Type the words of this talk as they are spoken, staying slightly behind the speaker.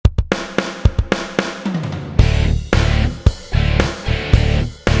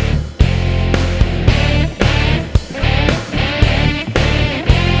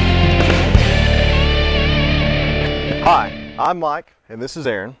I'm Mike, and this is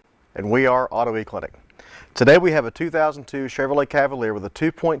Aaron, and we are Auto E-Clinic. Today we have a 2002 Chevrolet Cavalier with a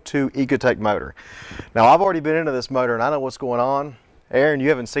 2.2 Ecotec motor. Now I've already been into this motor and I know what's going on. Aaron, you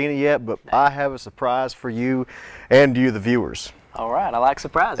haven't seen it yet, but I have a surprise for you and you, the viewers. All right, I like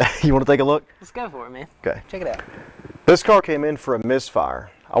surprises. You want to take a look? Let's go for it, man. Okay. Check it out. This car came in for a Misfire.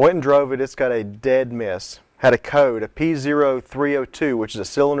 I went and drove it. It's got a dead miss. Had a code, a P0302, which is a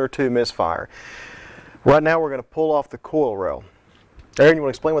cylinder 2 Misfire. Right now we're going to pull off the coil rail. Aaron, you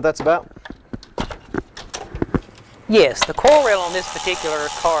want to explain what that's about? Yes, the coil rail on this particular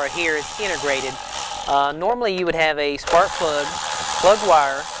car here is integrated. Normally you would have a spark plug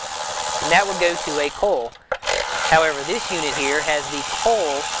wire, and that would go to a coil. However, this unit here has the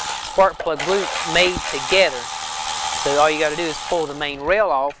coil spark plug loop made together. So all you got to do is pull the main rail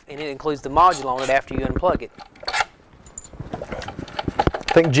off, and it includes the module on it after you unplug it.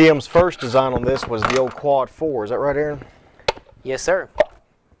 I think GM's first design on this was the old Quad 4. Is that right, Aaron? Yes, sir.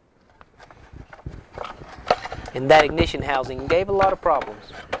 And that ignition housing gave a lot of problems.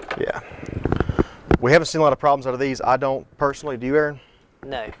 Yeah. We haven't seen a lot of problems out of these. I don't personally. Do you, Aaron?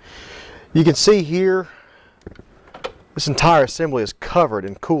 No. You can see here, this entire assembly is covered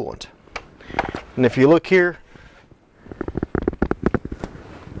in coolant. And if you look here,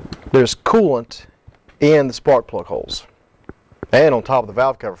 there's coolant in the spark plug holes. And on top of the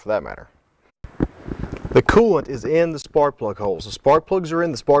valve cover, for that matter. The coolant is in the spark plug holes. The spark plugs are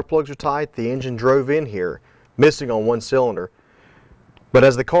in, the spark plugs are tight. The engine drove in here, missing on one cylinder. But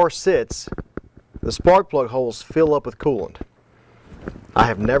as the car sits, the spark plug holes fill up with coolant. I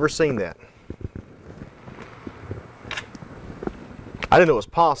have never seen that. I didn't know it was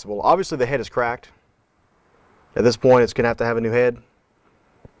possible. Obviously the head is cracked. At this point it's going to have a new head.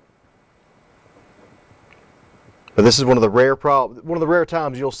 But this is one of the rare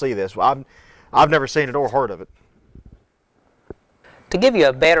times you'll see this. I've never seen it or heard of it. To give you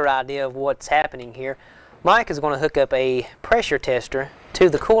a better idea of what's happening here, Mike is going to hook up a pressure tester to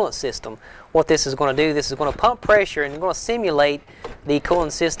the coolant system. What this is going to do, this is going to pump pressure and going to simulate the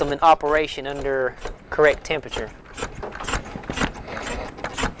coolant system in operation under correct temperature.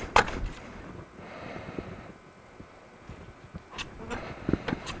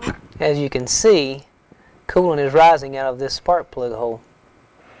 As you can see, coolant is rising out of this spark plug hole.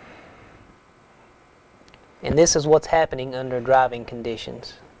 And this is what's happening under driving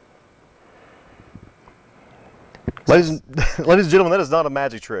conditions. Ladies and gentlemen, that is not a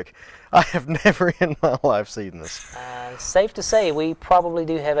magic trick. I have never in my life seen this. Safe to say we probably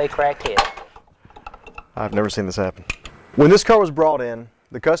do have a cracked head. I've never seen this happen. When this car was brought in,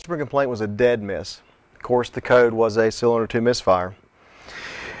 the customer complaint was a dead miss. Of course, the code was a cylinder 2 Misfire.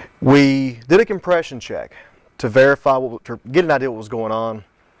 We did a compression check to verify, to get an idea what was going on.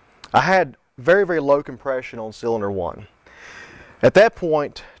 I had very, very low compression on cylinder 1. At that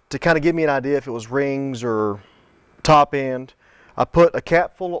point, to kind of give me an idea if it was rings or top end, I put a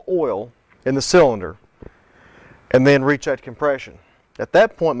cap full of oil in the cylinder and then rechecked compression. At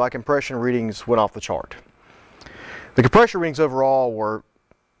that point, my compression readings went off the chart. The compression readings overall were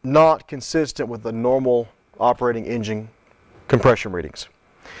not consistent with the normal operating engine compression readings.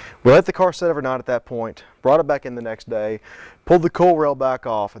 We let the car sit overnight at that point, brought it back in the next day, pulled the coil rail back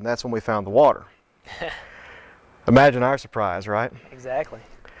off, and that's when we found the water. Imagine our surprise, right? Exactly.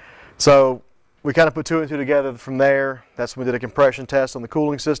 So we kind of put 2 and 2 together from there. That's when we did a compression test on the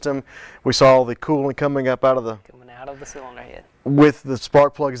cooling system. We saw the coolant coming up out of the cylinder head with the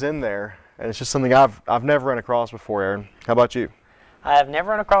spark plugs in there, and it's just something I've never run across before, Aaron. How about you? I have never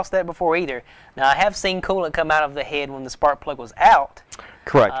run across that before either. Now I have seen coolant come out of the head when the spark plug was out.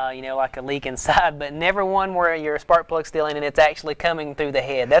 Correct. You know, like a leak inside, but never one where your spark plug's still in and it's actually coming through the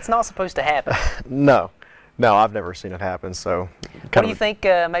head. That's not supposed to happen. No, I've never seen it happen. So, what do you think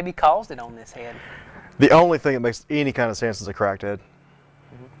maybe caused it on this head? The only thing that makes any kind of sense is a cracked head,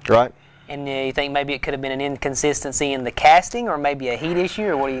 right? And you think maybe it could have been an inconsistency in the casting, or maybe a heat issue,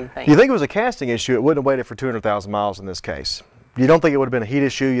 or what do you think? You think it was a casting issue? It wouldn't have waited for 200,000 miles in this case. You don't think it would have been a heat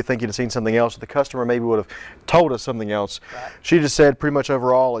issue? You think you'd have seen something else? The customer maybe would have told us something else. Right. She just said pretty much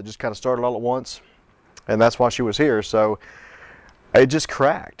overall it just kind of started all at once, and that's why she was here. So it just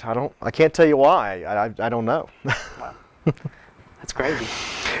cracked. I can't tell you why. I don't know. Wow. That's crazy.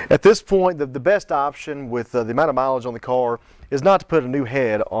 At this point, the best option with the amount of mileage on the car is not to put a new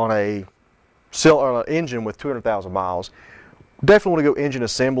head on an engine with 200,000 miles. Definitely want to go engine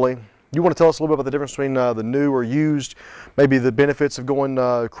assembly. You want to tell us a little bit about the difference between the new or used, maybe the benefits of going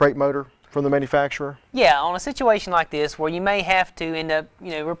crate motor from the manufacturer? Yeah, on a situation like this where you may have to end up,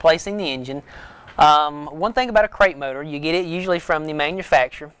 replacing the engine. One thing about a crate motor, you get it usually from the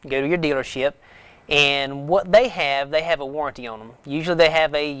manufacturer. You go to your dealership, And what they have a warranty on them. Usually they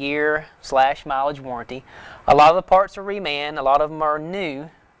have a year/mileage warranty. A lot of the parts are reman, a lot of them are new.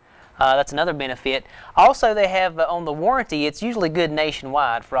 That's another benefit. Also, they have on the warranty, it's usually good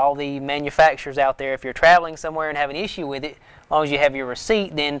nationwide for all the manufacturers out there. If you're traveling somewhere and have an issue with it, as long as you have your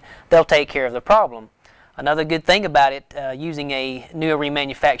receipt, then they'll take care of the problem. Another good thing about it, using a new or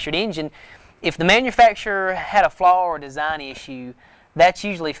remanufactured engine, if the manufacturer had a flaw or a design issue, that's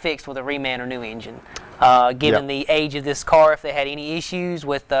usually fixed with a reman or new engine. Given the age of this car, if they had any issues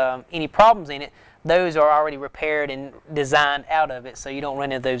with any problems in it, those are already repaired and designed out of it, so you don't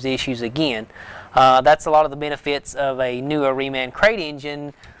run into those issues again. That's a lot of the benefits of a new or reman crate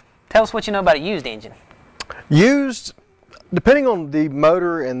engine. Tell us what you know about a used engine. Used, depending on the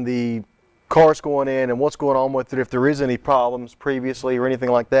motor and the cars going in and what's going on with it, if there is any problems previously or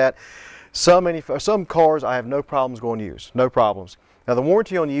anything like that, some cars I have no problems going used, no problems. Now the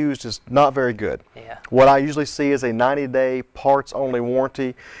warranty on used is not very good. Yeah. What I usually see is a 90-day parts only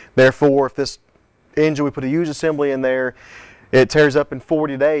warranty. Therefore, if this engine, we put a used assembly in there, it tears up in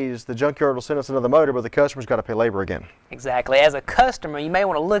 40 days, the junkyard will send us another motor, but the customer's got to pay labor again. Exactly. As a customer, you may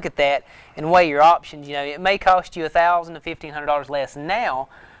want to look at that and weigh your options. You know, it may cost you $1,000 to $1,500 less now,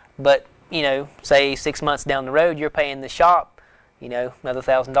 but you know, say 6 months down the road, you're paying the shop, you know, another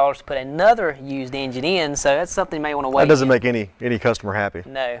 $1,000 to put another used engine in. So that's something you may want to weigh. That doesn't make any customer happy.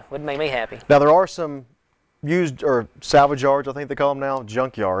 No, wouldn't make me happy. Now there are some used or salvage yards, I think they call them now,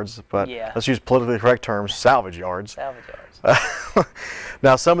 junk yards, but let's use politically correct terms, salvage yards. Salvage yards.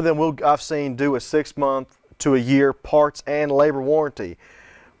 Now some of them I've seen do a 6-month to a year parts and labor warranty,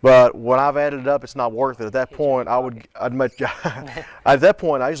 but when I've added it up, it's not worth it. At that point, at that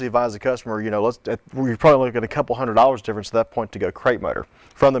point I usually advise the customer, you know, we're probably looking at a couple $100 difference at that point to go crate motor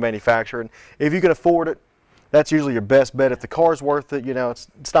from the manufacturer, and if you can afford it, that's usually your best bet. If the car's worth it, you know,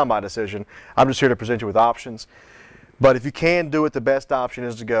 it's not my decision. I'm just here to present you with options. But if you can do it, the best option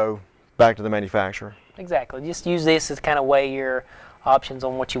is to go back to the manufacturer. Exactly. Just use this as kind of weigh your options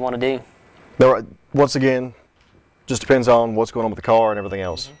on what you want to do. Once again, just depends on what's going on with the car and everything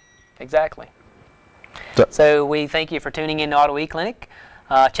else. Mm-hmm. Exactly. So we thank you for tuning in to Auto E-Clinic.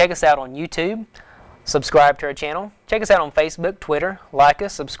 Check us out on YouTube. Subscribe to our channel. Check us out on Facebook, Twitter. Like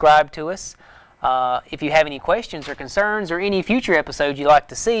us, subscribe to us. If you have any questions or concerns or any future episodes you'd like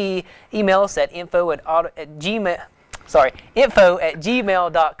to see, email us at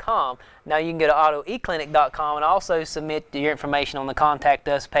info@gmail.com. Now you can go to autoeclinic.com and also submit your information on the Contact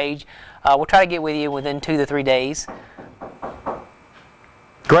Us page. We'll try to get with you within 2 to 3 days.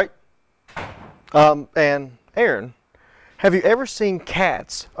 Great. And Aaron, have you ever seen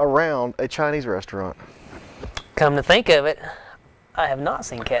cats around a Chinese restaurant? Come to think of it, I have not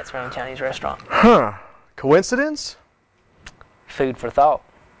seen cats around a Chinese restaurant. Huh. Coincidence? Food for thought.